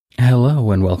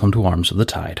Hello and welcome to Arms of the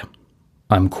Tide.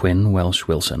 I'm Quinn Welsh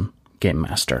Wilson, Game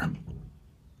Master.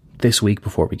 This week,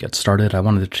 before we get started, I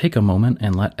wanted to take a moment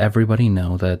and let everybody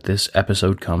know that this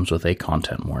episode comes with a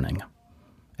content warning.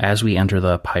 As we enter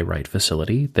the Pyrite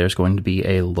facility, there's going to be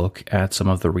a look at some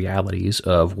of the realities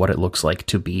of what it looks like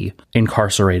to be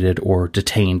incarcerated or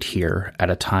detained here at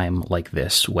a time like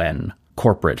this when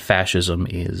corporate fascism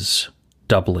is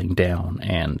doubling down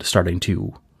and starting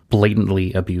to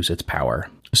blatantly abuse its power.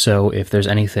 So if there's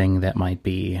anything that might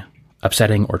be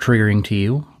upsetting or triggering to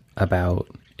you about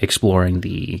exploring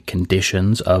the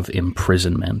conditions of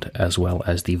imprisonment as well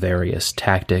as the various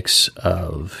tactics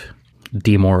of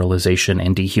demoralization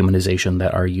and dehumanization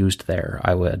that are used there,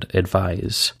 I would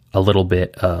advise a little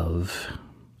bit of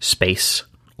space,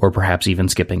 or perhaps even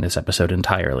skipping this episode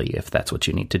entirely if that's what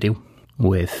you need to do.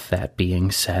 With that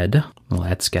being said,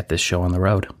 let's get this show on the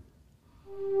road.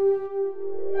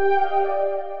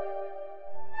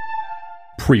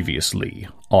 Previously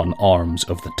on Arms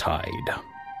of the Tide.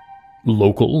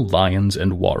 Local Lyons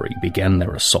and Wari began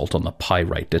their assault on the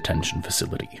Pyrite detention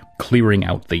facility, clearing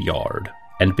out the yard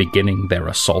and beginning their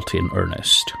assault in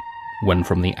earnest, when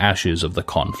from the ashes of the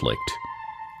conflict,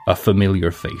 a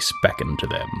familiar face beckoned to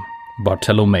them.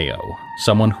 Bartolomeo,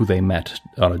 someone who they met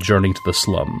on a journey to the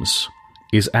slums,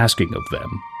 is asking of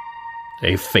them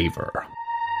a favor.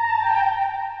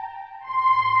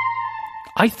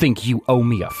 I think you owe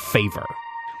me a favor.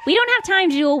 We don't have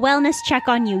time to do a wellness check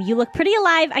on you. You look pretty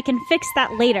alive. I can fix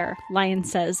that later, Lion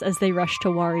says as they rush to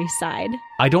Wari's side.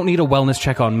 I don't need a wellness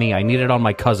check on me. I need it on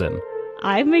my cousin.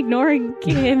 I'm ignoring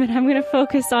him and I'm going to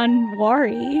focus on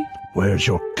Wari. Where's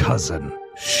your cousin?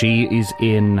 She is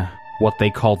in what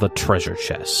they call the treasure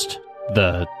chest,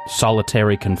 the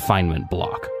solitary confinement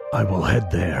block. I will head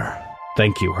there.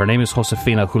 Thank you. Her name is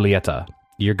Josefina Julieta.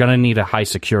 You're going to need a high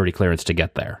security clearance to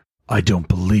get there. I don't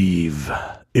believe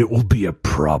it will be a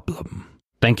problem.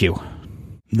 Thank you.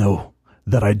 Know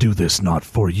that I do this not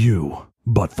for you,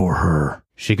 but for her.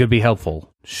 She could be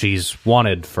helpful. She's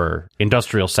wanted for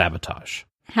industrial sabotage.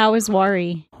 How is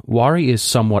Wari? Wari is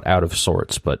somewhat out of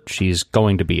sorts, but she's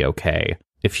going to be okay.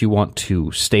 If you want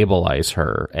to stabilize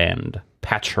her and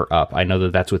patch her up, I know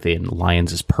that that's within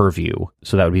Lyons' purview,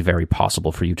 so that would be very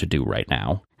possible for you to do right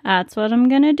now. That's what I'm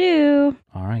going to do.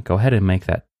 All right, go ahead and make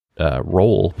that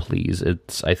roll, please.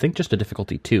 It's, I think, just a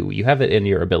difficulty 2. You have it in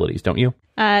your abilities, don't you?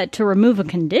 To remove a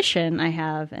condition I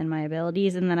have in my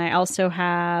abilities, and then I also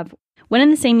have, when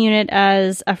in the same unit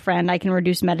as a friend, I can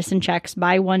reduce medicine checks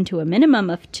by 1 to a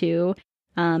minimum of 2,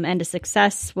 and a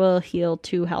success will heal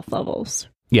 2 health levels.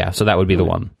 Yeah, so that would be the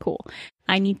one. Cool.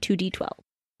 I need 2d12.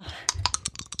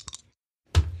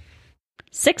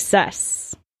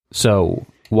 Success. So,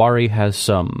 Wari has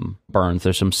some burns,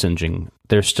 there's some singeing.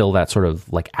 There's still that sort of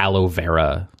like aloe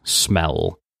vera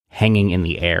smell hanging in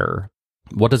the air.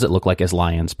 What does it look like as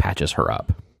Lyons patches her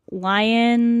up?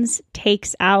 Lyons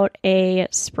takes out a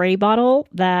spray bottle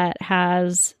that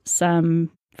has some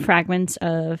fragments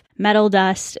of metal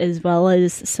dust as well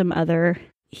as some other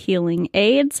healing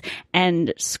aids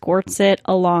and squirts it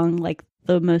along like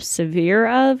the most severe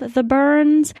of the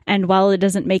burns. And while it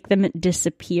doesn't make them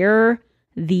disappear,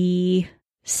 the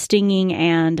stinging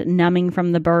and numbing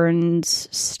from the burns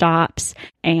stops,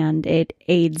 and it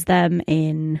aids them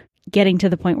in getting to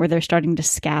the point where they're starting to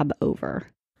scab over.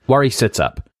 Wari sits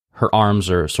up. Her arms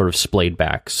are sort of splayed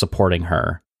back, supporting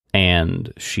her,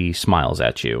 and she smiles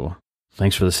at you.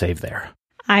 Thanks for the save there.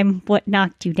 I'm what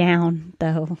knocked you down,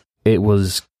 though. It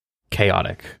was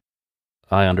chaotic.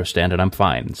 I understand, and I'm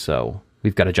fine, so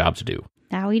we've got a job to do.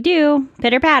 Now we do.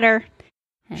 Pitter patter.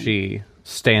 She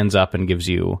stands up and gives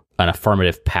you an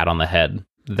affirmative pat on the head,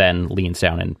 then leans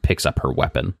down and picks up her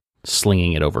weapon,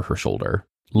 slinging it over her shoulder.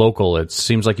 Local, it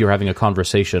seems like you're having a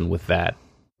conversation with that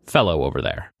fellow over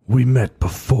there. We met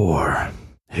before.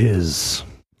 His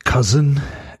cousin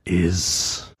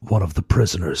is one of the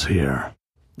prisoners here.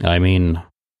 I mean,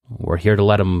 we're here to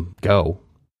let him go.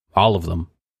 All of them.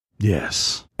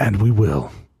 Yes, and we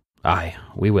will. Aye,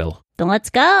 we will. Then let's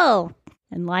go.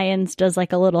 And Lyons does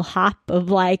like a little hop of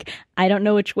like, I don't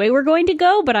know which way we're going to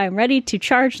go, but I'm ready to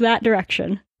charge that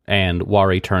direction. And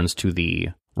Wari turns to the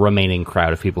remaining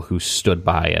crowd of people who stood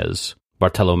by as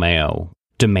Bartolomeo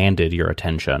demanded your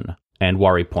attention. And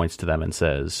Wari points to them and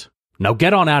says, "Now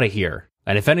get on out of here.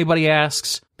 And if anybody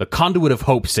asks, the Conduit of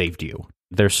Hope saved you."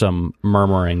 There's some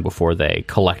murmuring before they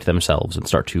collect themselves and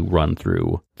start to run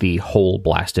through the hole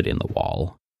blasted in the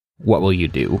wall. What will you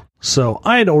do? So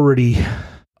I had already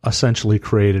essentially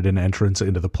created an entrance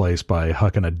into the place by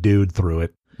hucking a dude through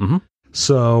it. Mm-hmm.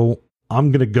 So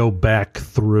I'm going to go back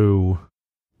through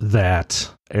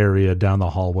that area down the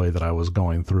hallway that I was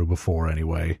going through before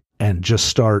anyway, and just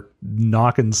start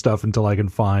knocking stuff until I can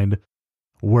find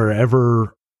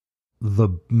wherever the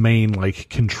main, like,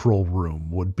 control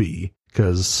room would be.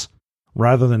 Because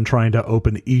rather than trying to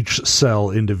open each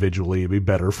cell individually, it'd be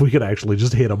better if we could actually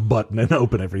just hit a button and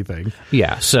open everything.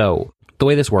 Yeah, so the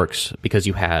way this works, because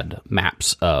you had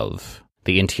maps of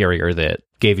the interior that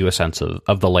gave you a sense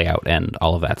of the layout and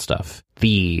all of that stuff,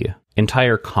 the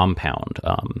entire compound,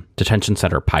 detention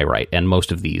center Pyrite, and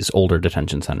most of these older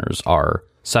detention centers are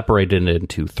separated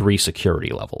into 3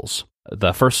 security levels.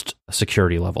 The first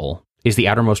security level is the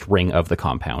outermost ring of the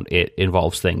compound. It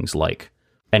involves things like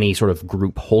any sort of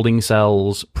group holding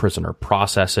cells, prisoner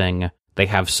processing. They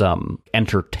have some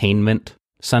entertainment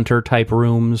center type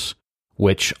rooms,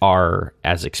 which are,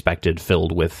 as expected,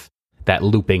 filled with that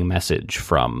looping message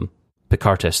from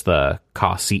Picartis, the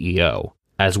Ka CEO,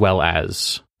 as well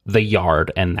as the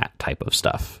yard and that type of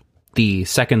stuff. The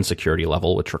second security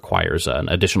level, which requires an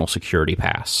additional security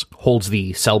pass, holds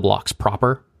the cell blocks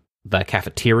proper, the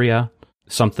cafeteria,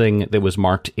 something that was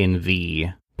marked in the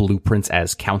blueprints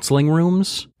as counseling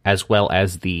rooms, as well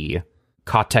as the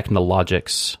Ka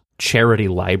Technologics charity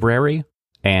library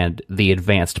and the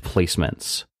advanced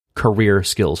placements career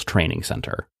skills training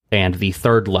center. And the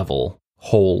third level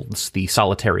holds the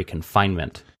solitary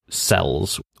confinement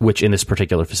cells, which in this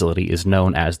particular facility is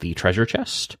known as the treasure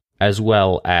chest, as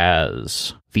well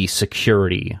as the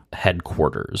security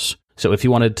headquarters. So if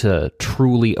you wanted to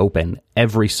truly open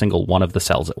every single one of the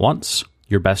cells at once,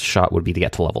 your best shot would be to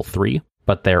get to level 3,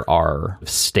 but there are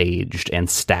staged and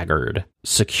staggered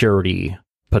security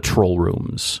patrol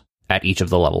rooms at each of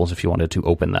the levels if you wanted to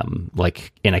open them,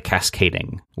 like in a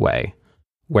cascading way,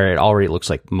 where it already looks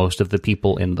like most of the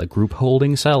people in the group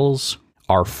holding cells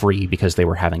are free because they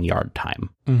were having yard time,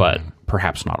 but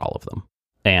perhaps not all of them.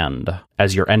 And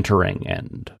as you're entering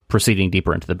and proceeding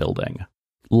deeper into the building,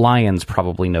 Lyons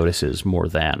probably notices more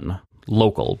than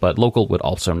Local, but Local would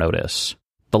also notice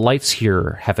the lights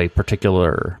here have a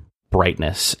particular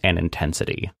brightness and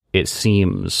intensity. It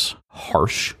seems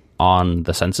harsh on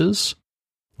the senses,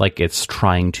 like it's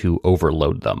trying to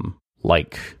overload them,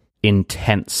 like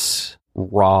intense,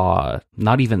 raw,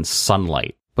 not even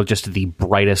sunlight, but just the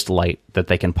brightest light that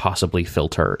they can possibly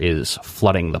filter is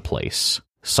flooding the place,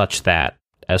 such that,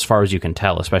 as far as you can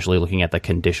tell, especially looking at the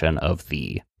condition of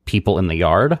the people in the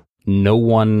yard, no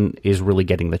one is really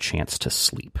getting the chance to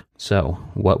sleep. So,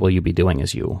 what will you be doing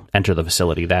as you enter the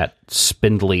facility? That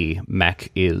spindly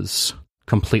mech is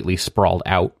completely sprawled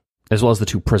out, as well as the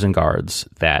 2 prison guards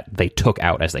that they took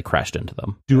out as they crashed into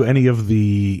them. Do any of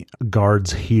the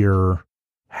guards here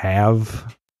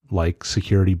have, like,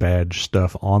 security badge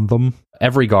stuff on them?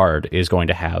 Every guard is going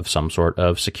to have some sort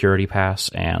of security pass,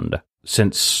 and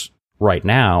since right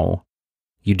now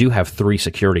you do have 3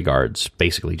 security guards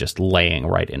basically just laying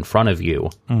right in front of you,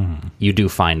 you do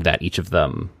find that each of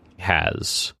them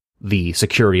has the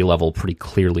security level pretty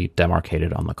clearly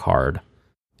demarcated on the card,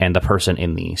 and the person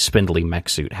in the spindly mech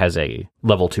suit has a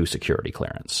level 2 security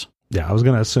clearance. Yeah, I was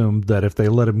going to assume that if they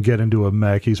let him get into a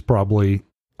mech, he's probably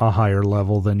a higher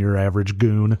level than your average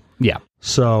goon. Yeah.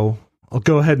 So I'll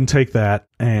go ahead and take that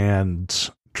and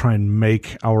try and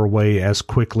make our way as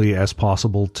quickly as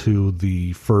possible to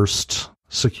the first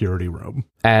security room.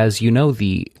 As you know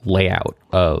the layout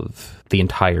of the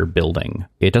entire building,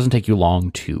 it doesn't take you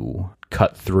long to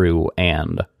cut through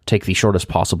and take the shortest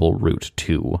possible route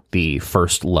to the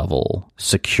first level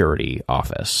security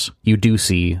office. You do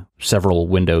see several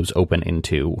windows open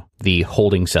into the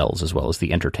holding cells as well as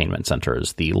the entertainment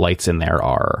centers. The lights in there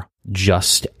are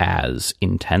just as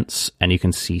intense, and you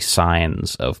can see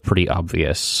signs of pretty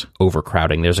obvious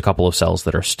overcrowding. There's a couple of cells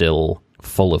that are still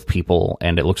full of people,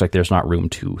 and it looks like there's not room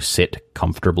to sit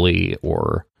comfortably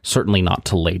or certainly not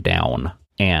to lay down.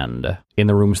 And in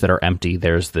the rooms that are empty,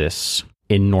 there's this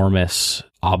enormous,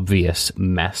 obvious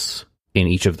mess in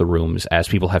each of the rooms as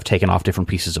people have taken off different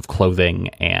pieces of clothing,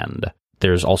 and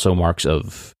there's also marks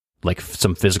of like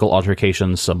some physical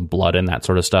altercations, some blood and that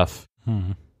sort of stuff.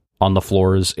 On the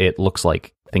floors. It looks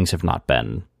like things have not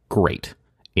been great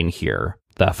in here.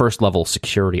 The first level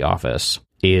security office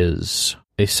is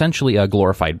essentially a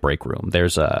glorified break room.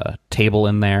 There's a table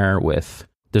in there with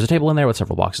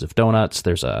several boxes of donuts.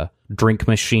 There's a drink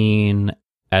machine,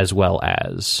 as well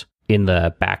as in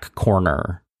the back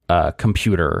corner, a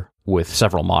computer with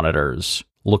several monitors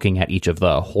looking at each of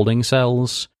the holding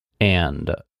cells.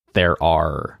 And there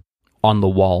are on the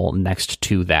wall next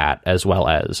to that, as well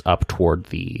as up toward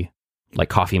the like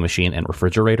coffee machine and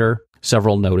refrigerator,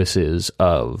 several notices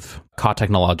of Ka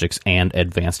Technologics and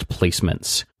advanced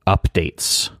placements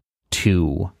updates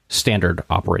to standard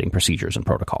operating procedures and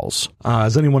protocols.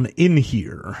 Is anyone in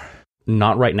here?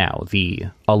 Not right now. The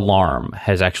alarm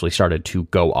has actually started to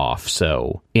go off.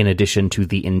 So in addition to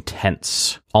the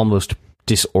intense, almost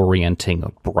disorienting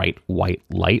bright white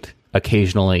light,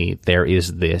 occasionally there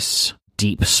is this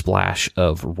deep splash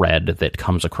of red that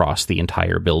comes across the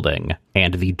entire building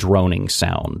and the droning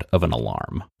sound of an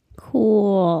alarm.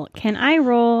 Cool. Can I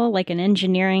roll like an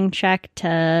engineering check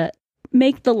to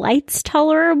make the lights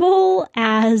tolerable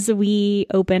as we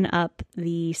open up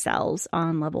the cells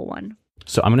on level 1?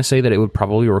 So I'm going to say that it would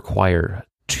probably require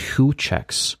 2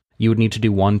 checks. You would need to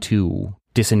do one to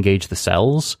disengage the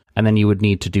cells, and then you would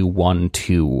need to do one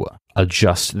to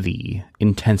adjust the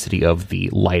intensity of the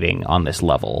lighting on this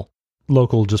level.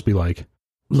 Local will just be like,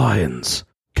 Lions,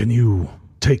 can you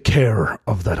take care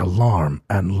of that alarm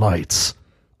and lights?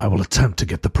 I will attempt to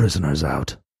get the prisoners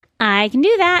out. I can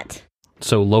do that.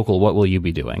 So, Local, what will you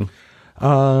be doing?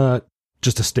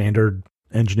 Just a standard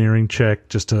engineering check,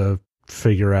 just to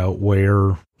figure out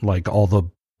where, like, all the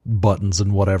buttons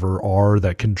and whatever are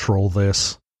that control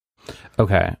this.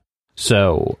 Okay.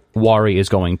 So, Wari is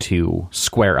going to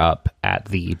square up at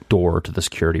the door to the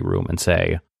security room and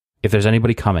say, if there's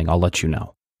anybody coming, I'll let you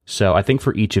know. So, I think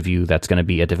for each of you, that's going to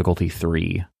be a difficulty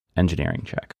 3 engineering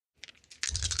check.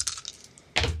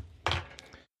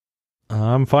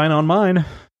 I'm fine on mine.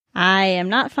 I am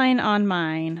not fine on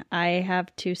mine. I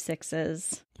have 2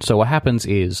 6s. So what happens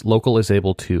is Local is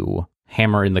able to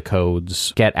hammer in the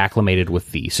codes, get acclimated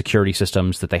with the security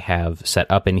systems that they have set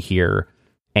up in here,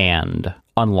 and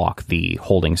unlock the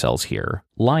holding cells here.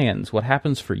 Lions, what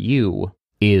happens for you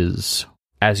is,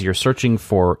 as you're searching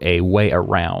for a way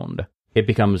around, it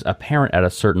becomes apparent at a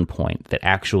certain point that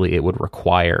actually it would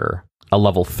require a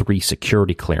level 3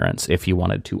 security clearance if you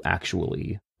wanted to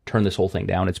actually turn this whole thing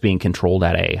down. It's being controlled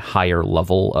at a higher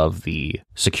level of the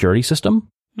security system.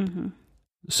 Mm-hmm.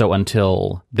 So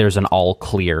until there's an all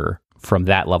clear from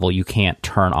that level, you can't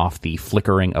turn off the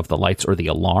flickering of the lights or the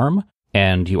alarm,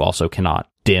 and you also cannot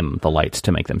dim the lights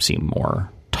to make them seem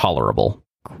more tolerable.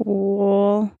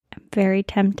 Cool. I'm very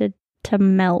tempted to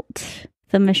melt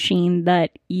the machine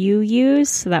that you use,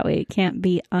 so that way it can't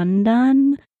be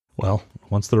undone. Well,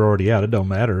 once they're already out, it don't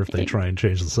matter if they try and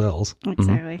change the cells.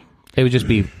 Exactly. Mm-hmm. It would just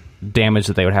be damage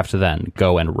that they would have to then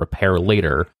go and repair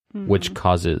later, which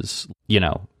causes,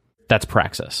 that's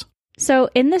praxis. So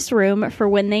in this room, for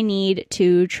when they need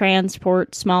to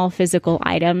transport small physical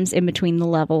items in between the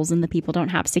levels and the people don't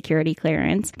have security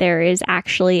clearance, there is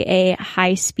actually a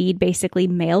high-speed, basically,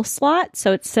 mail slot.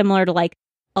 So it's similar to like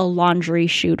a laundry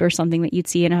chute or something that you'd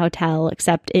see in a hotel,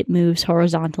 except it moves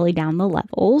horizontally down the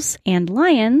levels. And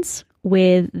Lions,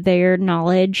 with their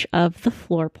knowledge of the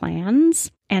floor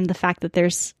plans and the fact that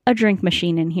there's a drink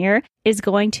machine in here, is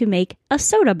going to make a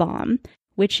soda bomb,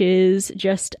 which is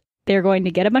just, they're going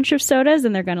to get a bunch of sodas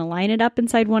and they're going to line it up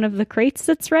inside one of the crates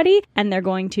that's ready, and they're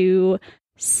going to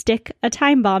stick a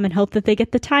time bomb and hope that they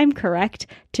get the time correct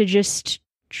to just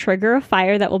trigger a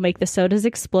fire that will make the sodas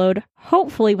explode,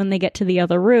 hopefully when they get to the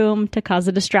other room, to cause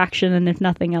a distraction, and if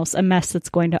nothing else, a mess that's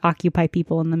going to occupy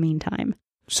people in the meantime.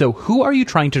 So who are you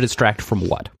trying to distract from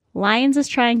what? Lions is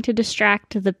trying to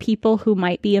distract the people who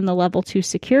might be in the level 2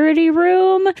 security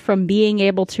room from being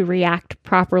able to react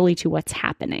properly to what's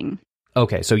happening.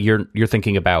 Okay, so you're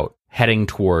thinking about heading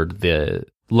toward the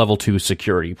level 2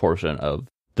 security portion of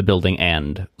the building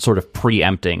and sort of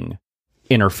preempting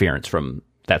interference from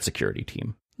that security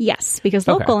team. Yes, because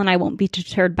Local and I won't be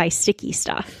deterred by sticky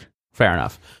stuff. Fair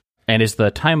enough. And is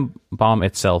the time bomb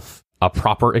itself a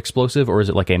proper explosive, or is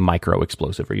it like a micro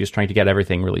explosive? Are you just trying to get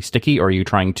everything really sticky, or are you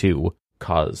trying to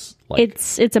cause like...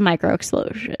 It's a micro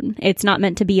explosion. It's not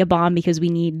meant to be a bomb because we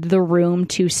need the room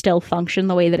to still function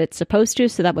the way that it's supposed to,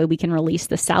 so that way we can release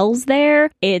the cells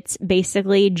there. It's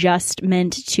basically just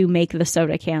meant to make the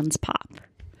soda cans pop.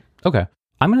 Okay.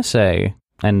 I'm going to say,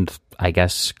 and I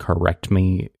guess correct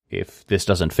me if this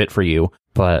doesn't fit for you,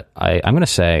 but I'm going to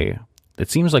say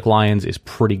it seems like Lions is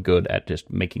pretty good at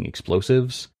just making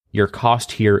explosives. Your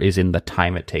cost here is in the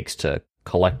time it takes to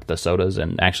collect the sodas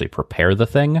and actually prepare the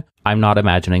thing. I'm not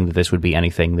imagining that this would be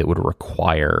anything that would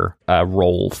require a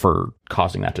roll for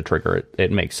causing that to trigger it.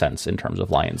 It makes sense in terms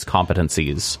of Lions'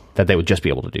 competencies that they would just be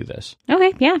able to do this.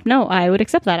 Okay, yeah, no, I would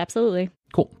accept that, absolutely.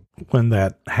 Cool. When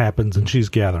that happens and she's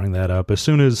gathering that up, as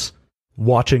soon as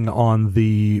watching on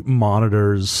the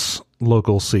monitors,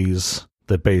 Local sees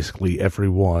that basically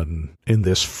everyone in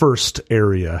this first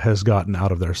area has gotten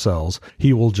out of their cells,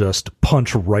 he will just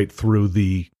punch right through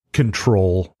the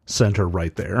control center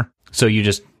right there. So you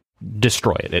just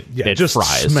destroy it. It just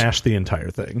fries. Smash the entire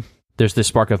thing. There's this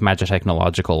spark of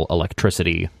magitechnological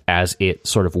electricity as it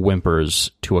sort of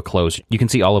whimpers to a close. You can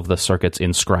see all of the circuits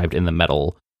inscribed in the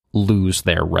metal lose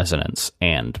their resonance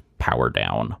and power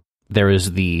down. there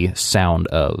is the sound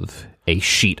of a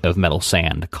sheet of metal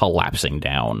sand collapsing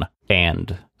down,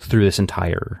 and through this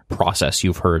entire process,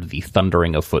 you've heard the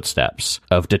thundering of footsteps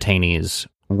of detainees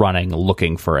running,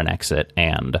 looking for an exit,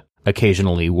 and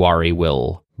occasionally Wari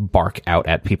will bark out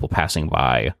at people passing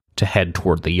by to head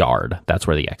toward the yard. That's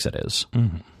where the exit is.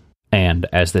 Mm-hmm. And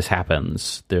as this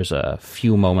happens, there's a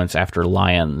few moments after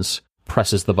Lyons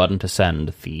presses the button to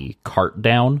send the cart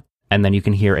down, and then you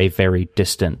can hear a very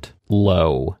distant,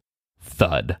 low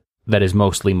thud that is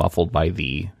mostly muffled by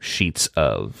the sheets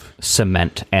of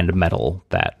cement and metal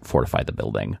that fortify the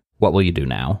building. What will you do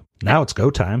now? Now it's go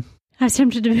time. I was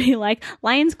tempted to be like,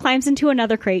 Lyons climbs into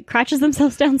another crate, crouches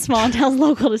themselves down small, and tells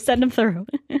Local to send him through.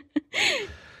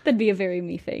 That'd be a very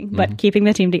me thing, but keeping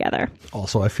the team together.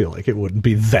 Also, I feel like it wouldn't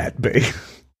be that big.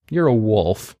 You're a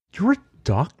wolf. You're a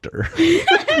doctor.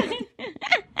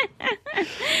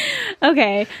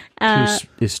 Okay.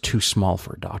 Is too small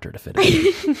for a doctor to fit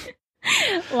in.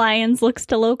 Lyons looks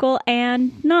to Local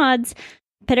and nods.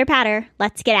 Pitter patter,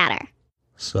 let's get at her.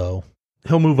 So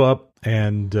he'll move up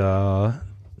and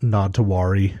nod to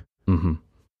Wari. Mm-hmm.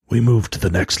 We move to the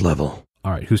next level.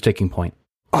 All right, who's taking point?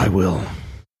 I will.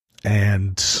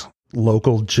 And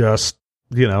Local just,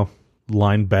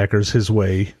 linebackers his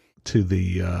way to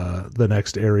the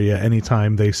next area.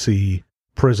 Anytime they see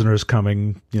prisoners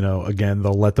coming, again,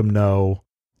 they'll let them know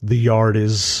the yard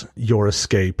is your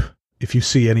escape. If you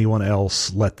see anyone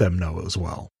else, let them know as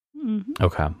well. Mm-hmm.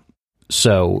 Okay.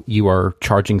 So you are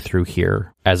charging through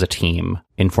here as a team,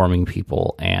 informing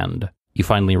people, and you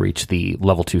finally reach the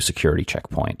level 2 security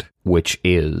checkpoint, which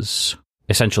is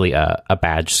essentially a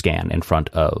badge scan in front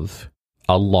of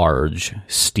a large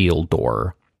steel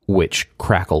door, which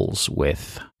crackles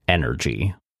with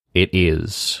energy. It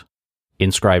is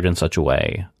inscribed in such a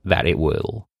way that it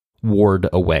will ward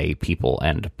away people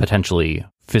and potentially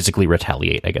physically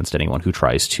retaliate against anyone who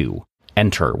tries to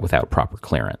enter without proper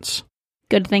clearance.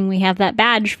 Good thing we have that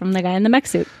badge from the guy in the mech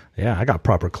suit. Yeah, I got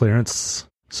proper clearance,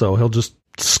 so he'll just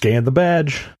scan the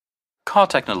badge. Car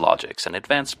Technologics and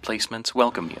Advanced Placements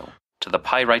welcome you to the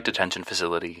Pyrite Detention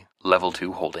Facility, Level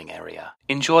 2 holding area.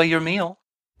 Enjoy your meal.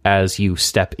 As you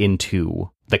step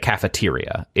into the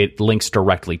cafeteria, it links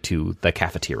directly to the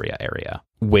cafeteria area,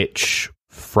 which,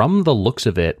 from the looks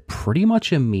of it, pretty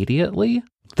much immediately,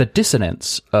 the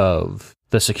dissonance of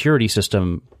the security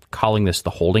system calling this the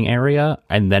holding area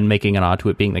and then making a nod to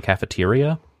it being the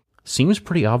cafeteria seems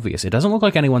pretty obvious. It doesn't look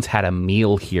like anyone's had a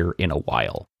meal here in a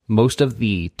while. Most of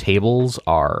the tables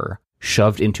are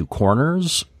shoved into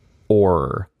corners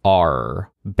or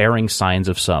are bearing signs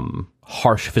of some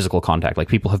harsh physical contact, like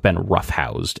people have been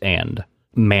roughhoused and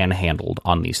manhandled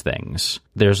on these things.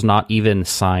 There's not even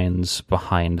signs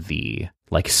behind the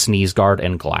sneeze guard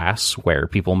and glass where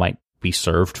people might be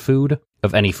served food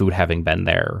of any food having been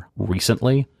there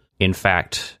recently. In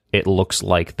fact, it looks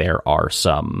like there are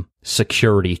some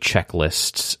security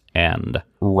checklists and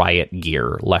riot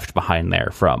gear left behind there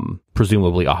from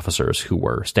presumably officers who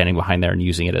were standing behind there and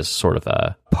using it as sort of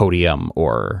a podium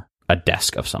or a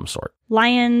desk of some sort.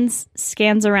 Lyons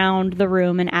scans around the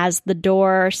room, and as the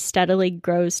door steadily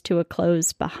grows to a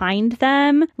close behind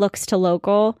them, looks to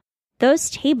Local. Those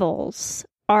tables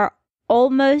are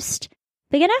almost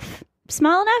big enough?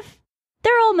 Small enough?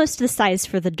 They're almost the size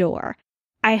for the door.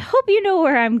 I hope you know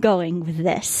where I'm going with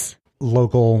this.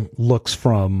 Local looks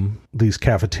from these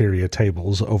cafeteria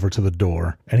tables over to the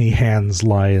door, and he hands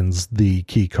Lyons the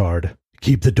key card.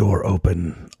 Keep the door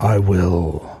open. I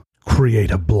will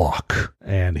create a block.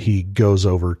 And he goes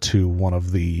over to one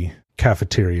of the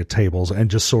cafeteria tables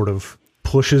and just sort of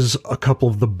pushes a couple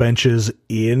of the benches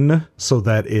in so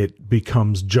that it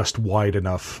becomes just wide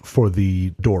enough for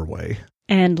the doorway.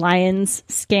 And Lyons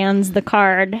scans the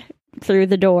card through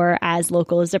the door as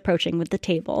Local is approaching with the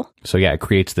table. So yeah, it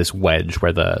creates this wedge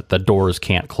where the doors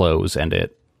can't close, and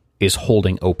it is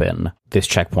holding open this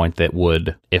checkpoint that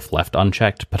would, if left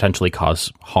unchecked, potentially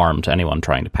cause harm to anyone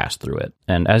trying to pass through it.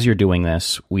 And as you're doing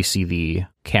this, we see the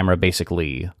camera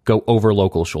basically go over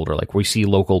Local's shoulder. Like, we see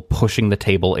Local pushing the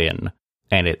table in,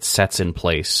 and it sets in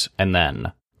place, and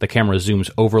then the camera zooms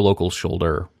over Local's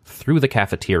shoulder through the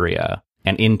cafeteria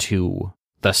and into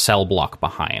the cell block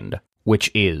behind,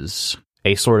 which is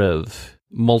a sort of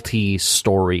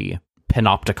multi-story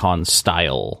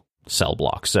panopticon-style cell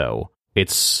block. So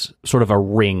it's sort of a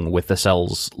ring with the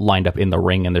cells lined up in the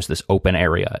ring, and there's this open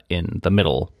area in the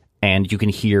middle. And you can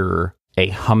hear a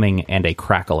humming and a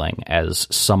crackling as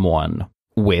someone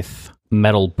with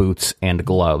metal boots and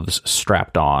gloves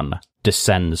strapped on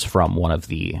descends from one of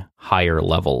the higher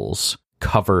levels,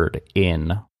 covered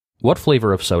in... What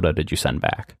flavor of soda did you send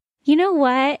back? You know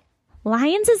what?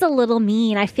 Lions is a little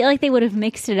mean. I feel like they would have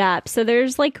mixed it up. So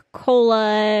there's like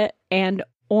cola and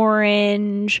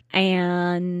orange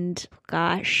and,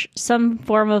 gosh, some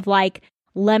form of like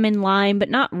lemon lime, but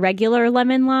not regular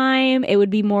lemon lime. It would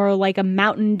be more like a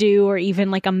Mountain Dew or even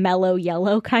like a mellow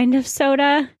yellow kind of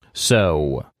soda.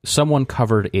 So, someone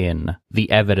covered in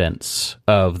the evidence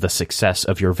of the success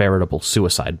of your veritable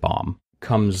suicide bomb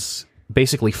comes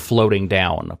basically floating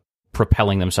down,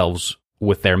 propelling themselves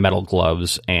with their metal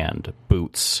gloves and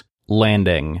boots,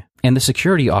 landing. And the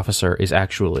security officer is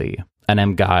actually an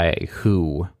M guy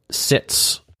who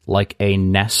sits like a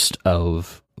nest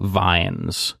of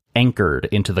vines anchored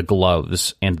into the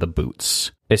gloves and the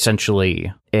boots.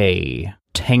 Essentially a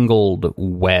tangled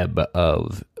web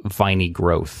of viney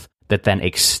growth that then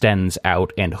extends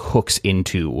out and hooks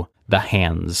into the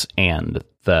hands and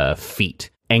the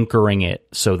feet, anchoring it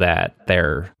so that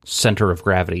their center of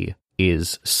gravity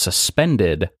is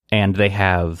suspended and they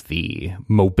have the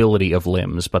mobility of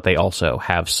limbs, but they also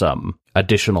have some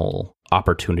additional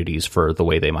opportunities for the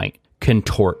way they might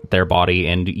contort their body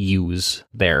and use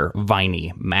their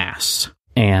viney mass.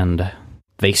 And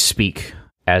they speak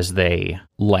as they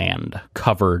land,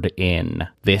 covered in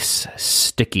this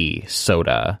sticky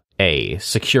soda, a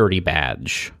security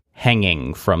badge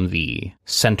hanging from the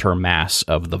center mass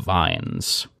of the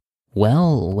vines.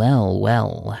 Well, well,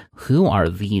 well, who are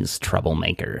these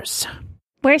troublemakers?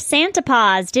 Where's Santa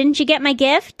Paws? Didn't you get my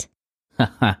gift?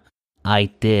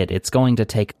 I did. It's going to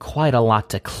take quite a lot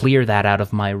to clear that out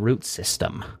of my root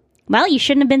system. Well, you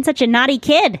shouldn't have been such a naughty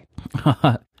kid.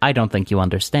 I don't think you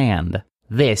understand.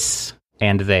 This,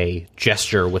 and they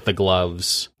gesture with the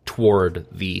gloves toward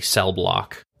the cell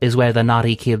block, is where the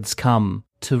naughty kids come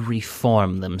to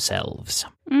reform themselves.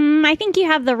 I think you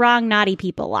have the wrong naughty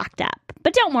people locked up.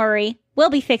 But don't worry,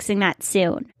 we'll be fixing that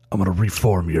soon. I'm gonna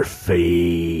reform your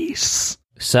face.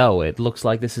 So, it looks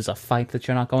like this is a fight that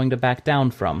you're not going to back down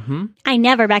from, I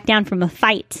never back down from a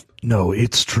fight. No,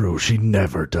 it's true. She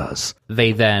never does.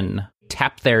 They then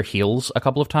tap their heels a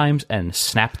couple of times and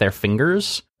snap their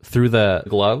fingers through the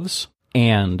gloves,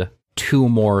 and 2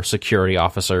 more security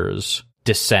officers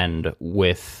descend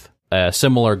with a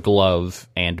similar glove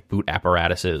and boot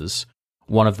apparatuses.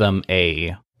 One of them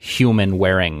a human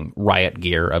wearing riot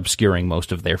gear obscuring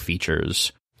most of their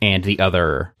features, and the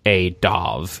other a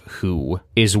Dove who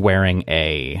is wearing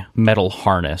a metal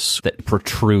harness that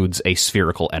protrudes a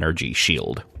spherical energy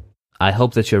shield. I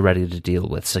hope that you're ready to deal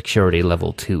with Security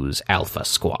Level 2's Alpha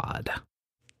Squad.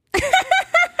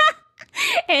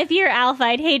 If you're Alpha,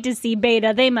 I'd hate to see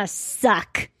Beta. They must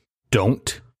suck.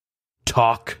 Don't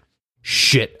talk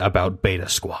shit about Beta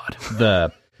Squad,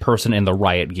 the person in the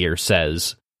riot gear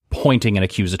says, pointing an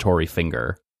accusatory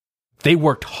finger. They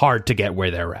worked hard to get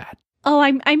where they're at. Oh,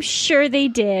 I'm sure they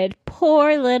did.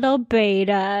 Poor little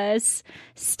betas.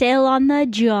 Still on the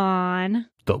John.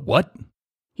 The what?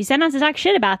 You said not to talk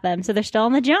shit about them, so they're still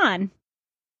on the John.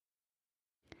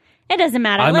 It doesn't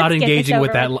matter. I'm Let's not get engaging this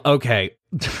with over that. Okay.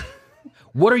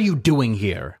 What are you doing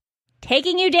here?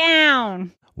 Taking you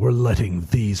down. We're letting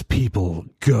these people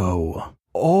go.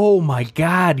 Oh my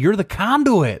god, you're the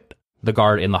conduit, the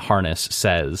guard in the harness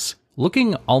says,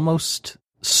 looking almost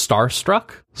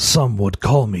starstruck. Some would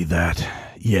call me that,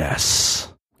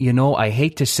 yes. You know, I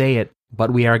hate to say it,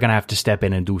 but we are going to have to step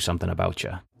in and do something about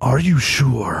you. Are you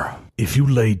sure? If you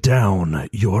lay down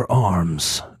your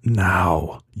arms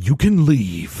now, you can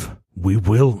leave. We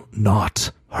will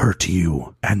not hurt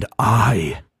you, and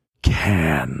I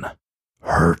can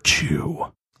hurt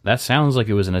you. That sounds like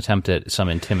it was an attempt at some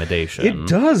intimidation. It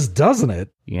does, doesn't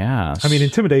it? Yes. I mean,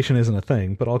 intimidation isn't a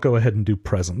thing, but I'll go ahead and do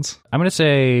presence. I'm going to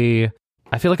say,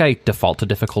 I feel like I default to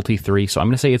difficulty 3, so I'm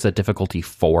going to say it's a difficulty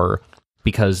 4,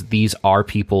 because these are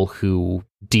people who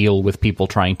deal with people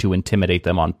trying to intimidate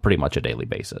them on pretty much a daily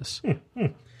basis.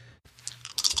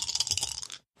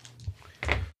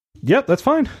 Yep, that's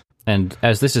fine. And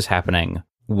as this is happening,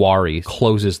 Wari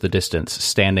closes the distance,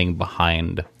 standing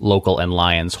behind Local and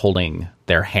Lions, holding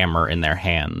their hammer in their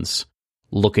hands,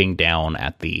 looking down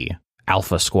at the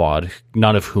Alpha Squad,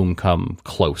 none of whom come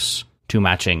close to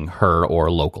matching her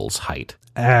or Local's height.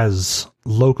 As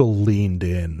Local leaned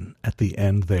in at the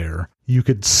end there, you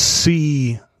could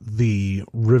see the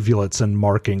rivulets and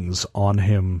markings on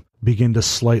him begin to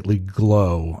slightly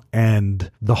glow,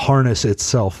 and the harness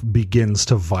itself begins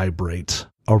to vibrate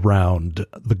around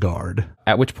the guard.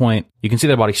 At which point, you can see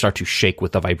their body start to shake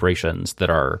with the vibrations that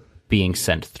are being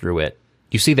sent through it.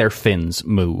 You see their fins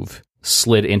move,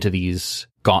 slid into these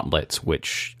gauntlets,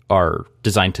 which are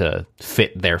designed to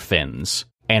fit their fins,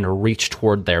 and reach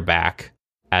toward their back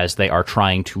as they are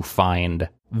trying to find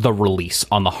the release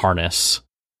on the harness.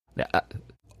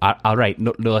 All right,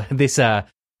 no, this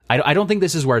I don't think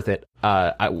this is worth it.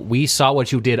 We saw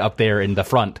what you did up there in the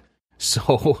front,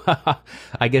 so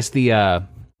I guess the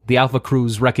Alpha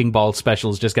Crew's Wrecking Ball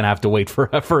special is just gonna have to wait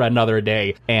for another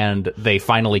day. And they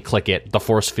finally click it. The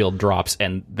force field drops,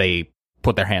 and they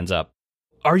put their hands up.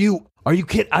 Are you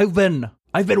kidding? I've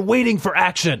been waiting for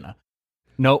action.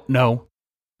 No.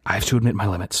 I have to admit my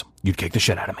limits. You'd kick the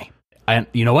shit out of me. And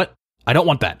you know what? I don't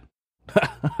want that.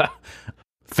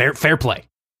 Fair play.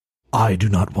 I do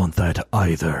not want that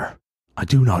either. I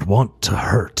do not want to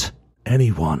hurt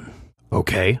anyone.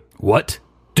 Okay, what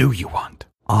do you want?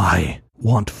 I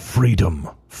want freedom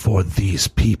for these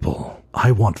people.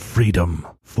 I want freedom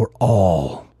for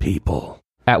all people.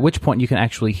 At which point you can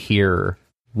actually hear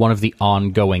one of the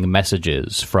ongoing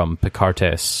messages from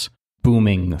Picartes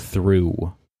booming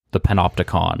through the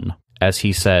Panopticon as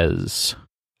he says,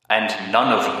 "And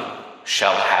none of you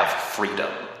shall have freedom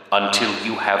until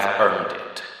you have earned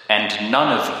it. And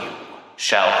none of you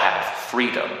shall have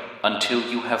freedom until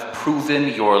you have proven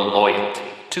your loyalty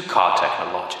to Ka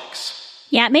Technologics."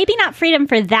 Yeah, maybe not freedom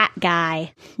for that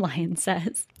guy, Lion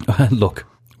says. Look,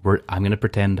 I'm going to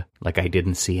pretend like I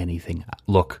didn't see anything.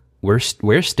 Look, we're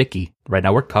sticky. Right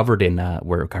now we're covered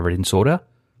in soda.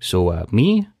 So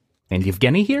me and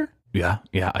Yevgeny here? Yeah,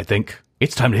 I think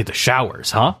it's time to hit the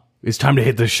showers, huh? It's time to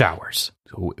hit the showers.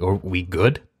 So, are we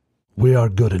good? We are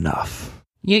good enough.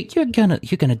 You're gonna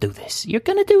do this. You're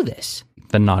gonna do this.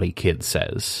 The naughty kid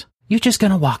says. You're just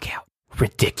gonna walk out.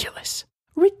 Ridiculous.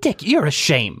 You're a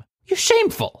shame. You're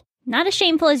shameful. Not as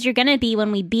shameful as you're gonna be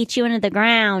when we beat you into the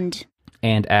ground.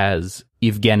 And as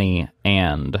Yevgeny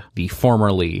and the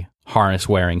formerly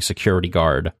harness-wearing security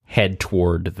guard head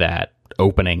toward that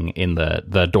opening in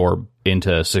the door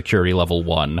into security level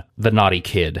 1, the naughty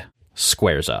kid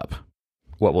squares up.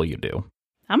 What will you do?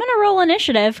 I'm going to roll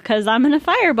initiative because I'm going to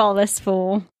fireball this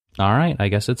fool. All right, I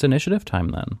guess it's initiative time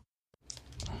then.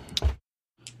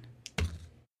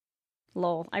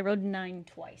 Lol, I rolled 9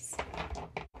 twice.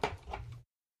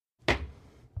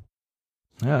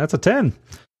 Yeah, that's a 10.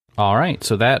 All right,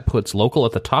 so that puts Local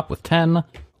at the top with 10,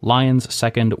 Lions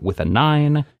second with a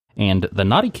 9, and the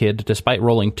naughty kid, despite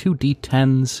rolling 2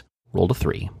 d10s, rolled a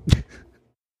 3.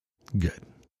 Good.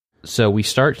 So we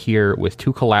start here with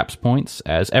 2 collapse points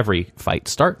as every fight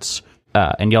starts.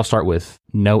 And y'all start with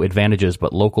no advantages,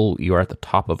 but Local, you are at the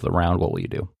top of the round. What will you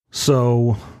do?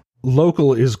 So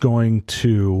Local is going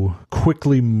to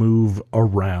quickly move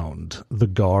around the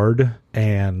guard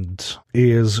and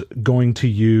is going to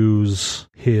use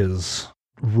his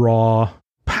raw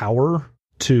power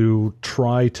to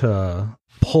try to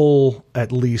pull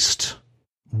at least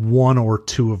 1 or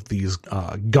 2 of these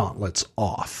gauntlets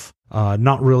off.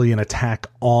 Not really an attack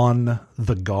on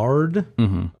the guard.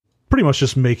 Mm-hmm. Pretty much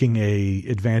just making a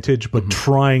advantage, but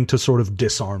trying to sort of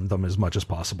disarm them as much as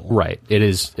possible. Right. It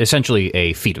is essentially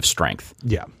a feat of strength.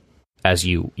 Yeah. As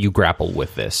you grapple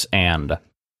with this. And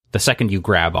the second you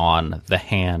grab on, the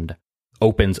hand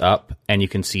opens up and you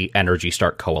can see energy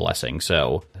start coalescing.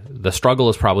 So the struggle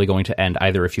is probably going to end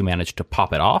either if you manage to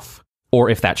pop it off, or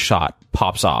if that shot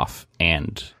pops off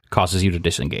and causes you to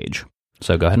disengage.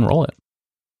 So go ahead and roll it.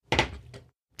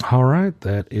 All right,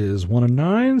 that is 1 and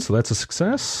 9, so that's a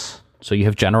success. So you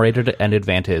have generated an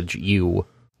advantage. You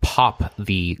pop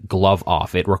the glove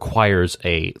off. It requires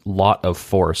a lot of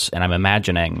force, and I'm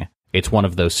imagining it's one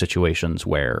of those situations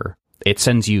where it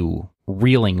sends you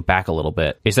reeling back a little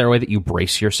bit. Is there a way that you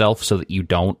brace yourself so that you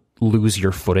don't lose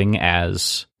your footing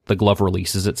as the glove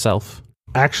releases itself?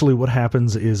 Actually, what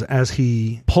happens is as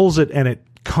he pulls it and it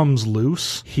comes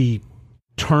loose, he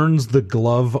turns the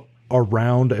glove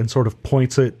around and sort of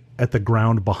points it at the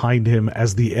ground behind him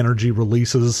as the energy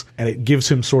releases, and it gives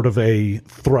him sort of a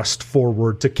thrust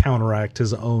forward to counteract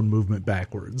his own movement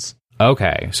backwards.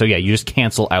 Okay, so yeah, you just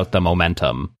cancel out the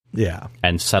momentum. Yeah.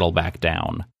 And settle back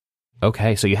down.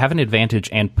 Okay, so you have an advantage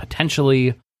and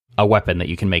potentially a weapon that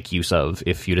you can make use of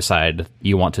if you decide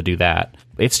you want to do that.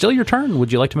 It's still your turn.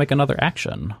 Would you like to make another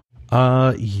action?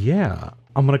 Yeah.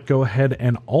 I'm going to go ahead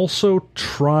and also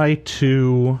try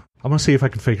to... I'm going to see if I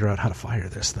can figure out how to fire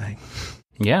this thing.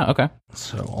 Yeah, okay.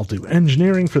 So I'll do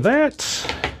engineering for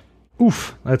that.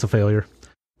 Oof, that's a failure.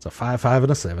 It's a 5, 5,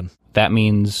 and a 7. That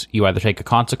means you either take a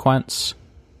consequence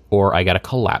or I got a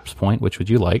collapse point. Which would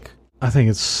you like? I think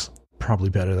it's probably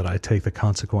better that I take the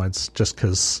consequence just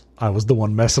because I was the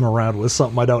one messing around with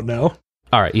something I don't know.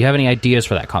 All right, you have any ideas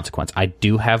for that consequence? I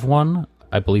do have one.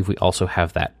 I believe we also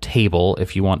have that table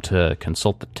if you want to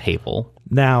consult the table.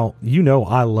 Now, you know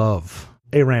I love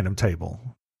a random table.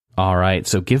 All right,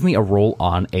 so give me a roll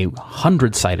on a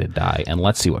 100-sided die, and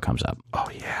let's see what comes up. Oh,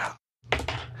 yeah.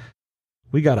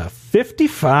 We got a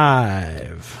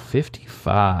 55.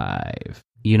 55.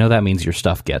 You know that means your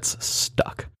stuff gets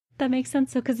stuck. That makes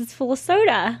sense, because it's full of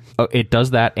soda. Oh, it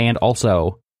does that, and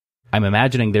also, I'm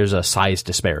imagining there's a size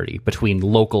disparity between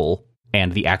local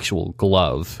and the actual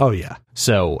glove. Oh, yeah.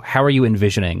 So, how are you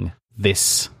envisioning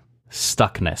this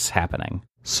stuckness happening?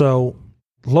 So,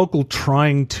 local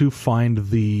trying to find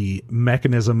the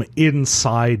mechanism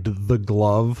inside the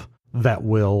glove that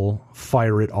will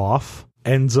fire it off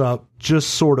ends up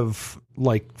just sort of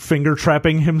like finger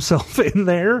trapping himself in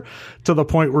there to the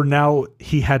point where now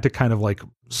he had to kind of like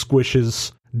squish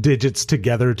his digits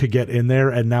together to get in there,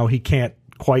 and now he can't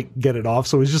quite get it off.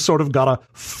 So he's just sort of got a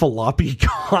floppy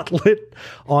gauntlet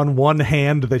on one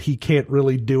hand that he can't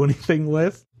really do anything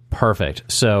with. Perfect.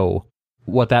 So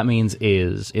what that means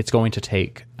is it's going to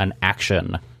take an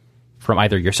action from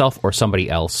either yourself or somebody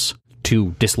else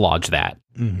to dislodge that,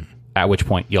 at which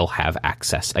point you'll have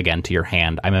access again to your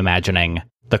hand. I'm imagining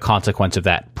the consequence of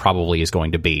that probably is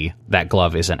going to be that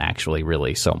glove isn't actually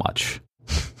really so much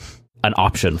an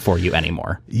option for you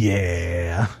anymore.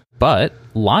 Yeah. But,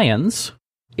 Lions,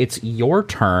 it's your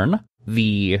turn.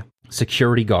 The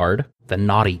security guard, the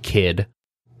naughty kid,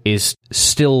 is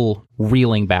still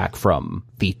reeling back from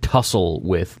the tussle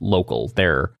with local.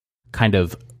 They're kind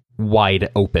of wide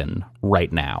open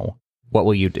right now. What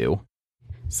will you do?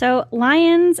 So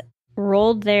Lions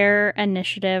rolled their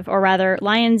initiative, or rather,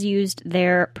 Lions used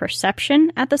their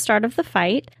perception at the start of the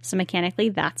fight. So mechanically,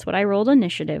 that's what I rolled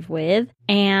initiative with.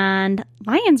 And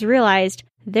Lions realized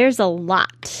there's a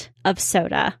lot of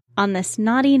soda on this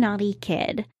naughty, naughty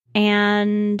kid.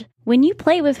 And when you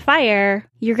play with fire,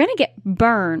 you're going to get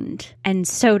burned. And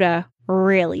soda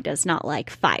really does not like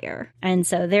fire. And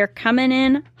so they're coming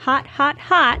in hot, hot,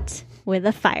 hot with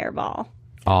a fireball.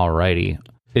 Alrighty.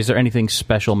 Is there anything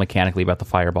special mechanically about the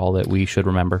fireball that we should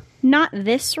remember? Not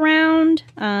this round,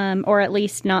 or at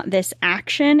least not this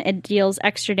action. It deals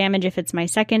extra damage if it's my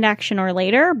second action or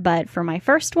later, but for my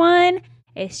first one,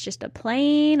 it's just a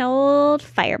plain old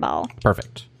fireball.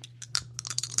 Perfect.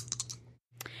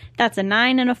 That's a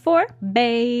 9 and a 4,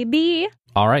 baby.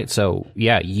 All right, so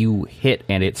yeah, you hit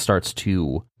and it starts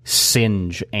to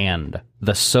singe, and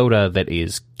the soda that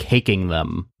is caking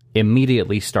them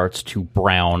immediately starts to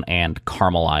brown and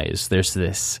caramelize. There's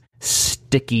this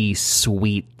sticky,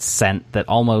 sweet scent that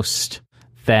almost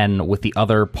then, with the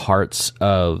other parts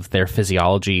of their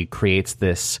physiology, creates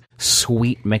this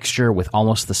sweet mixture with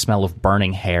almost the smell of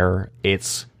burning hair.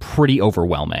 It's pretty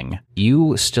overwhelming.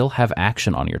 You still have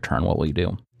action on your turn. What will you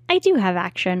do? I do have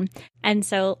action. And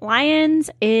so Lions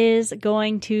is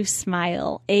going to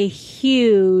smile a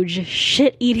huge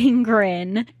shit-eating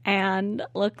grin and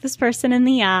look this person in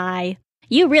the eye.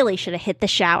 You really should have hit the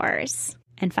showers.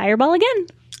 And fireball again.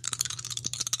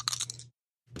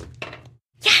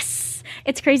 Yes!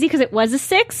 It's crazy because it was a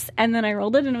 6, and then I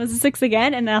rolled it and it was a 6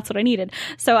 again, and that's what I needed.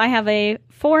 So I have a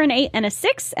 4, an 8, and a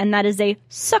 6, and that is a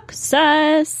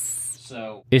success.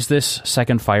 So, is this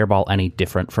second fireball any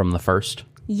different from the first?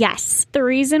 Yes. The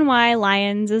reason why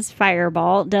Lions'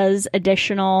 fireball does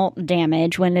additional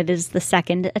damage when it is the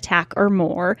second attack or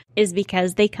more is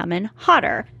because they come in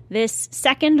hotter. This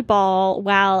second ball,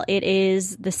 while it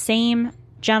is the same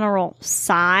general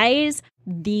size,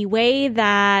 the way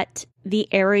that the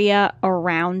area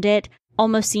around it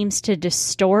almost seems to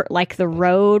distort, like the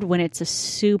road when it's a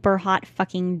super hot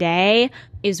fucking day,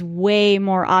 is way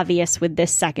more obvious with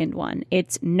this second one.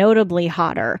 It's notably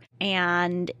hotter,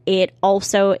 and it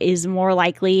also is more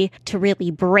likely to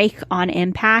really break on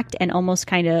impact and almost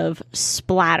kind of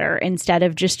splatter instead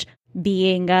of just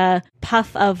being a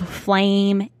puff of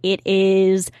flame. It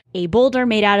is a boulder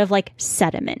made out of like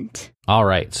sediment. All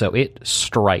right, so it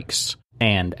strikes,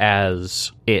 and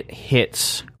as it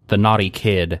hits the naughty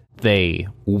kid, they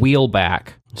wheel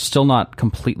back, still not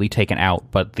completely taken out,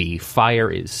 but the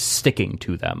fire is sticking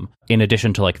to them, in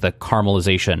addition to like the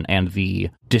caramelization and the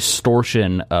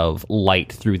distortion of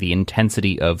light through the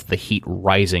intensity of the heat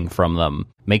rising from them,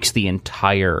 makes the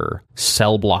entire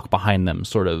cell block behind them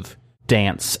sort of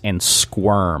dance and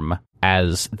squirm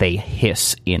as they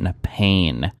hiss in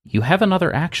pain. You have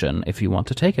another action. If you want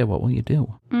to take it, what will you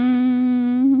do?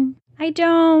 I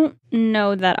don't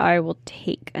know that I will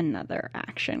take another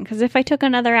action, because if I took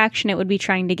another action, it would be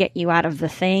trying to get you out of the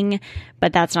thing,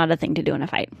 but that's not a thing to do in a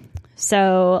fight.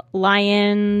 So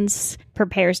Lions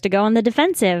prepares to go on the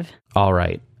defensive. All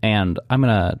right, and I'm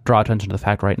going to draw attention to the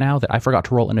fact right now that I forgot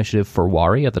to roll initiative for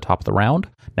Wari at the top of the round.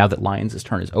 Now that Lions'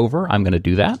 turn is over, I'm going to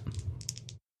do that.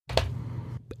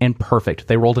 And perfect,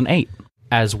 they rolled an 8.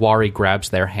 As Wari grabs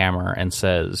their hammer and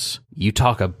says, "You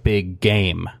talk a big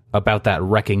game about that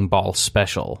Wrecking Ball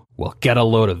special. Well, get a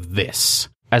load of this."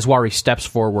 as Wari steps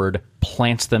forward,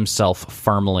 plants themselves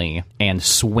firmly, and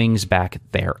swings back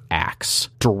their axe,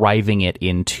 driving it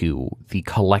into the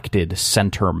collected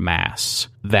center mass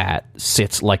that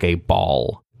sits like a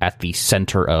ball at the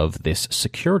center of this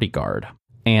security guard.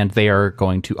 And they are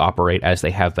going to operate as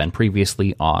they have been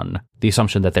previously on the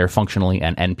assumption that they're functionally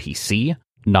an NPC,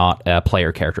 not a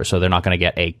player character, so they're not going to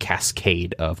get a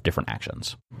cascade of different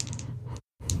actions.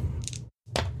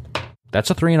 That's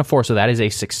a 3 and a 4, so that is a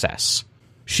success.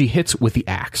 She hits with the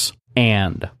axe,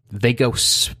 and they go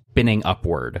spinning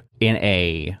upward in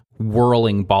a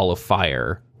whirling ball of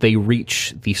fire. They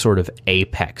reach the sort of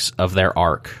apex of their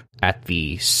arc at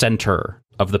the center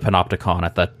of the Panopticon,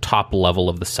 at the top level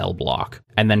of the cell block,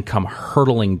 and then come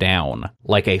hurtling down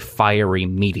like a fiery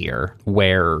meteor,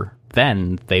 where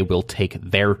then they will take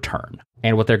their turn.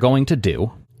 And what they're going to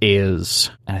do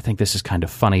is, and I think this is kind of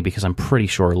funny because I'm pretty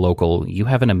sure, Local, you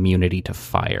have an immunity to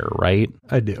fire, right?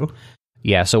 I do.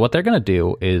 Yeah, so what they're going to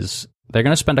do is they're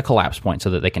going to spend a collapse point so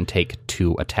that they can take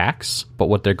 2 attacks, but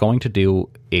what they're going to do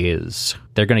is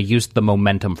they're going to use the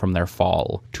momentum from their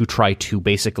fall to try to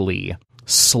basically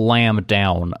slam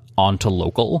down onto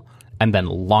Local and then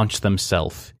launch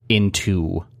themselves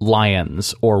into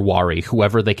Lions or Wari,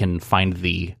 whoever they can find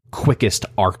the quickest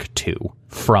arc to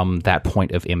from that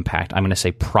point of impact. I'm going to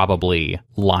say probably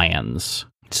Lions.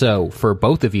 So for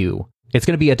both of you, it's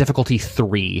going to be a difficulty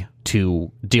 3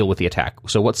 to deal with the attack.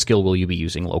 So what skill will you be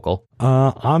using, Local?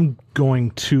 I'm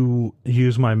going to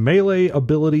use my melee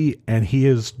ability, and he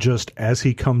is just, as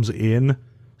he comes in,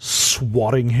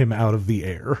 swatting him out of the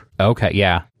air. Okay,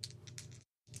 yeah.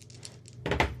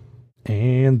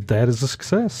 And that is a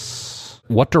success.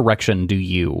 What direction do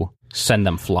you send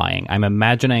them flying? I'm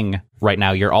imagining right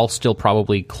now you're all still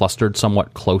probably clustered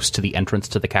somewhat close to the entrance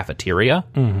to the cafeteria.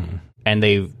 Mm-hmm. And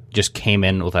they just came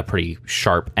in with a pretty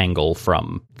sharp angle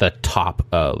from the top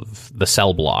of the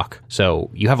cell block.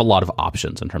 So you have a lot of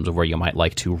options in terms of where you might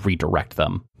like to redirect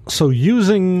them. So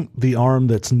using the arm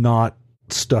that's not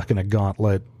stuck in a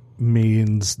gauntlet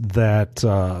means that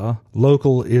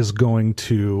Local is going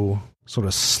to sort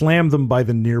of slam them by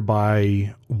the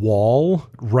nearby wall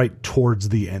right towards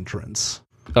the entrance.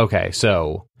 Okay,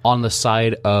 so on the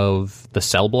side of the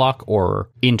cell block or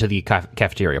into the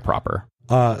cafeteria proper?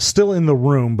 Still in the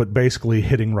room, but basically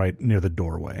hitting right near the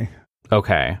doorway.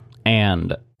 Okay,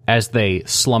 and as they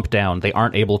slump down, they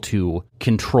aren't able to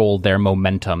control their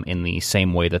momentum in the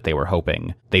same way that they were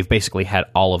hoping. They've basically had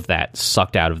all of that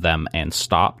sucked out of them and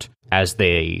stopped as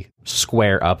they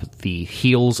square up the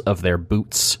heels of their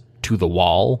boots to the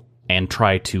wall and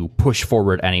try to push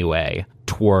forward anyway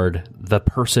toward the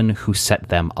person who set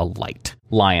them alight.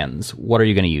 Lions, what are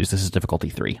you going to use? This is difficulty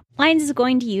 3. Lions is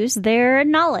going to use their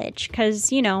knowledge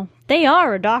because, you know, they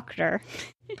are a doctor.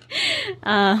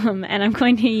 And I'm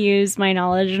going to use my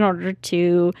knowledge in order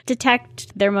to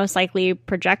detect their most likely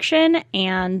projection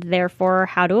and therefore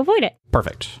how to avoid it.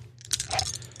 Perfect.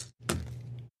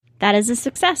 That is a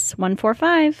success.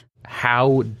 145.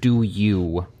 How do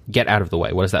you get out of the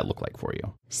way? What does that look like for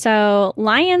you? So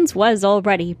Lions was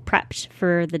already prepped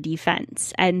for the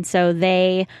defense, and so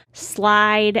they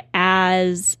slide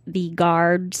as the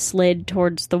guard slid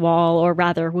towards the wall, or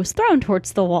rather was thrown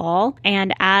towards the wall,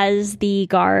 and as the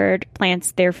guard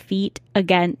plants their feet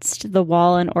against the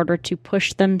wall in order to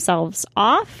push themselves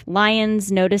off,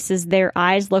 Lions notices their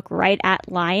eyes look right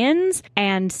at Lions,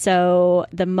 and so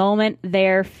the moment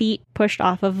their feet pushed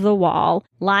off of the wall,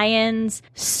 Lions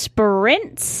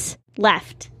sprints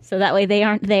left. So that way they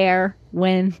aren't there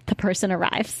when the person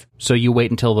arrives. So you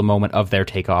wait until the moment of their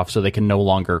takeoff so they can no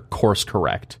longer course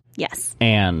correct. Yes.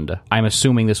 And I'm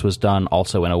assuming this was done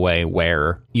also in a way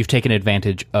where you've taken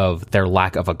advantage of their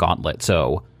lack of a gauntlet.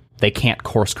 So they can't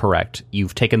course correct.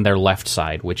 You've taken their left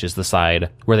side, which is the side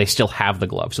where they still have the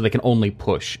glove. So they can only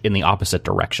push in the opposite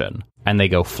direction. And they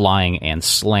go flying and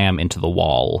slam into the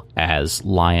wall as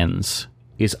Lions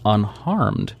is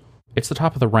unharmed. It's the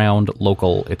top of the round.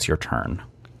 Local, it's your turn.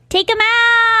 Take him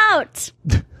out!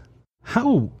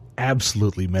 How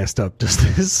absolutely messed up does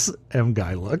this M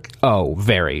guy look? Oh,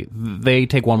 very. They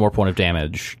take 1 more point of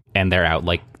damage, and they're out.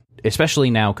 Like, especially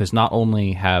now, because not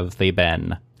only have they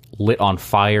been lit on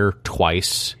fire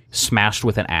twice, smashed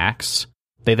with an axe,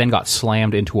 they then got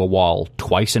slammed into a wall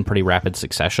twice in pretty rapid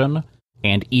succession,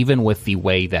 and even with the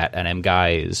way that an M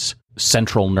guy's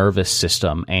central nervous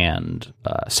system and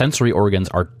sensory organs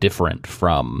are different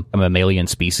from a mammalian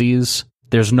species,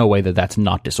 there's no way that that's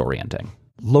not disorienting.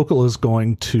 Local is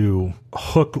going to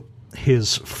hook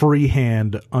his free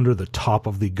hand under the top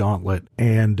of the gauntlet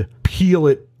and peel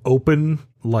it open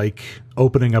like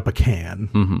opening up a can.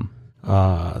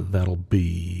 Mm-hmm. That'll be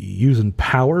using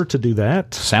power to do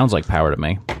that. Sounds like power to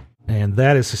me. And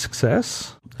that is a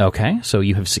success. Okay, so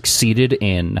you have succeeded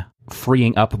in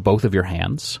freeing up both of your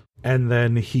hands. And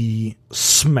then he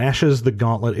smashes the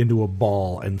gauntlet into a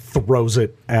ball and throws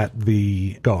it at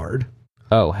the guard.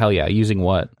 Oh, hell yeah. Using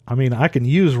what? I mean, I can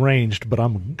use ranged, but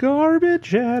I'm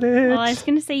garbage at it. Well, I was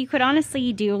going to say you could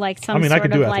honestly do like some I mean, sort I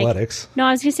could of do like... athletics. No,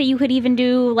 I was going to say you could even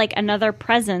do like another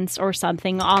presence or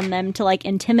something on them to like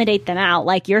intimidate them out.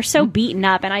 Like, you're so beaten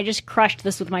up and I just crushed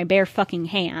this with my bare fucking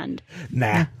hand.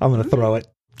 Nah, I'm going to throw it.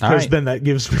 Because then that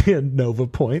gives me a Nova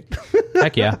point.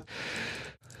 Heck yeah.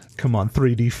 Come on,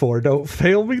 3d4, don't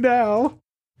fail me now.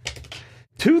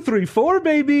 2, 3, 4,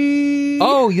 baby!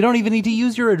 Oh, you don't even need to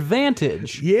use your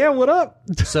advantage. Yeah, what up?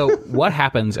 So what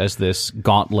happens as this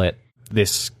gauntlet,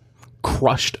 this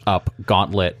crushed up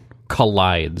gauntlet,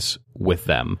 collides with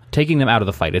them, taking them out of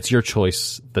the fight? It's your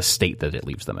choice, the state that it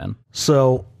leaves them in.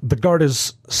 So the guard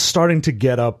is starting to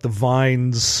get up, the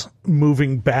vines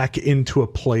moving back into a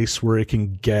place where it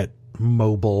can get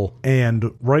mobile, and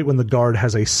right when the guard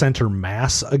has a center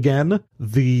mass again,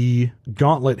 the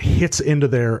gauntlet hits into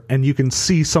there, and you can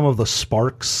see some of the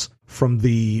sparks from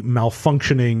the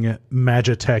malfunctioning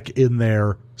Magitech in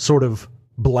there sort of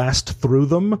blast through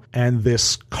them, and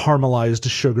this caramelized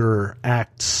sugar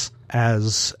acts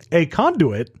as a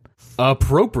conduit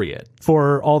Appropriate.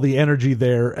 for all the energy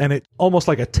there, and it almost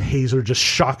like a taser just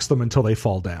shocks them until they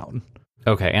fall down.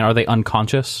 Okay, and are they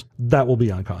unconscious? That will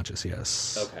be unconscious,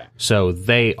 yes. Okay. So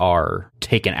they are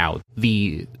taken out.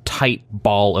 The tight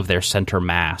ball of their center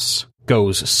mass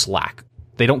goes slack.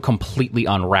 They don't completely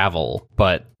unravel,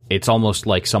 but it's almost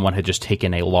like someone had just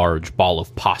taken a large ball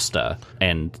of pasta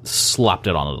and slapped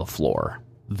it onto the floor.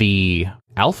 The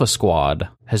Alpha Squad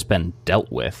has been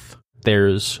dealt with.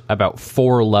 There's about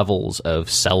 4 levels of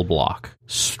cell block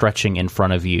stretching in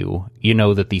front of you. You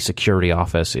know that the security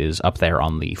office is up there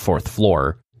on the 4th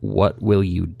floor. What will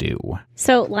you do?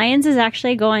 So Lyons is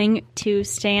actually going to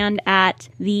stand at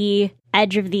the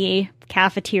edge of the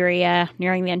cafeteria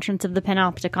nearing the entrance of the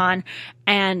Panopticon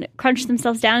and crunch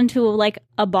themselves down into like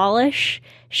a ballish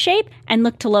shape and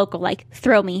look to Local like,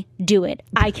 throw me, do it.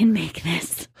 I can make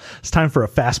this. It's time for a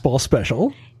fastball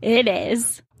special. It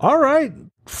is. All right.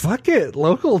 Fuck it.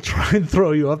 Local will try and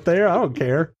throw you up there. I don't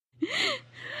care.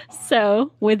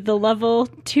 So, with the level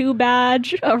 2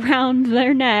 badge around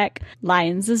their neck,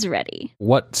 Lyons is ready.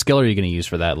 What skill are you going to use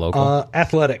for that, Local?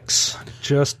 Athletics.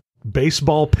 Just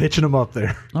baseball pitching them up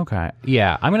there. Okay.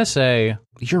 Yeah, I'm going to say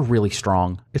you're really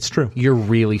strong. It's true. You're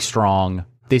really strong.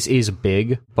 This is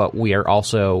big, but we are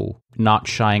also not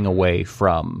shying away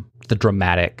from the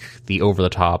dramatic, the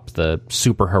over-the-top, the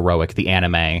super heroic, the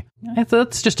anime.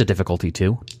 That's just a difficulty,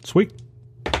 too. Sweet.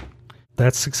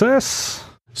 That's success.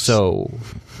 So,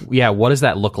 yeah, what does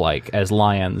that look like as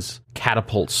Lyons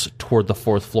catapults toward the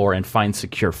 4th floor and finds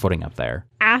secure footing up there?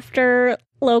 After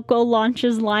Local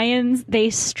launches Lyons,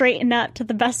 they straighten up to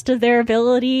the best of their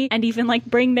ability and even like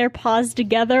bring their paws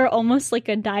together almost like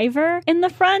a diver in the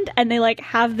front, and they like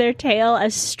have their tail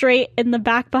as straight in the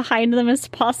back behind them as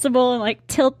possible and like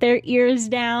tilt their ears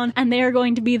down, and they are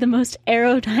going to be the most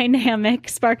aerodynamic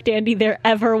Spark Dandy there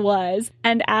ever was.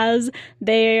 And as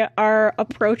they are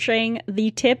approaching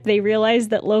the tip, they realize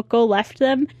that Local left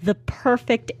them the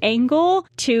perfect angle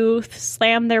to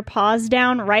slam their paws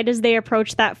down right as they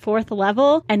approach that 4th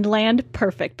level and land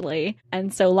perfectly.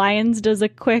 And so Lyons does a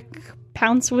quick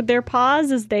pounce with their paws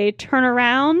as they turn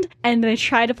around, and they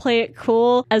try to play it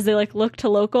cool as they like look to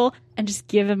Local and just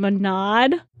give him a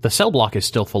nod. The cell block is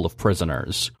still full of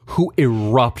prisoners who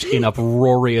erupt in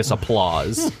uproarious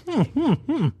applause.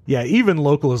 Yeah, even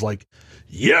Local is like,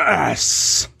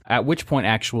 yes! At which point,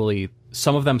 actually,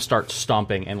 some of them start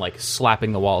stomping and like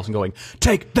slapping the walls and going,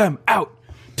 "Take them out!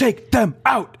 Take them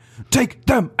out! Take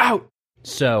them out!"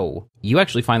 So you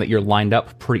actually find that you're lined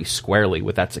up pretty squarely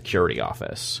with that security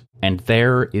office. And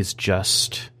there is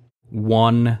just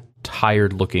one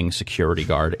tired-looking security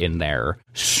guard in there,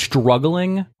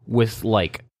 struggling with,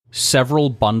 like,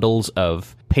 several bundles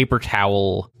of paper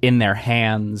towel in their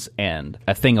hands and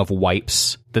a thing of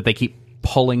wipes that they keep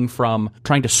pulling from,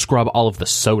 trying to scrub all of the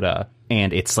soda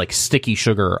and it's like sticky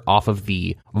sugar off of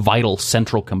the vital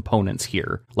central components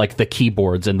here, like the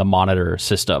keyboards and the monitor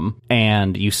system.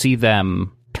 And you see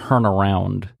them turn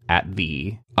around at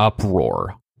the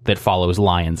uproar that follows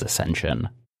Lyon's ascension.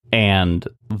 And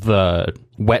the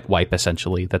wet wipe,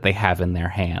 essentially, that they have in their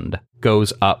hand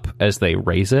goes up as they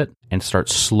raise it and start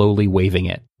slowly waving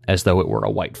it as though it were a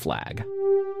white flag.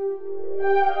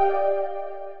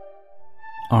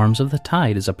 Arms of the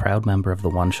Tide is a proud member of the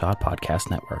One Shot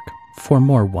Podcast Network. For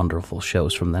more wonderful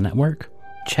shows from the network,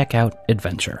 check out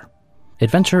Adventure.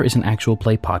 Adventure is an actual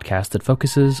play podcast that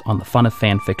focuses on the fun of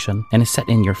fan fiction and is set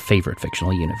in your favorite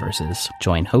fictional universes.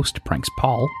 Join host Pranks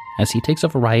Paul as he takes a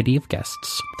variety of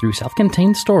guests through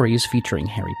self-contained stories featuring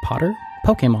Harry Potter,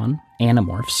 Pokemon,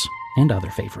 Animorphs, and other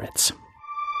favorites.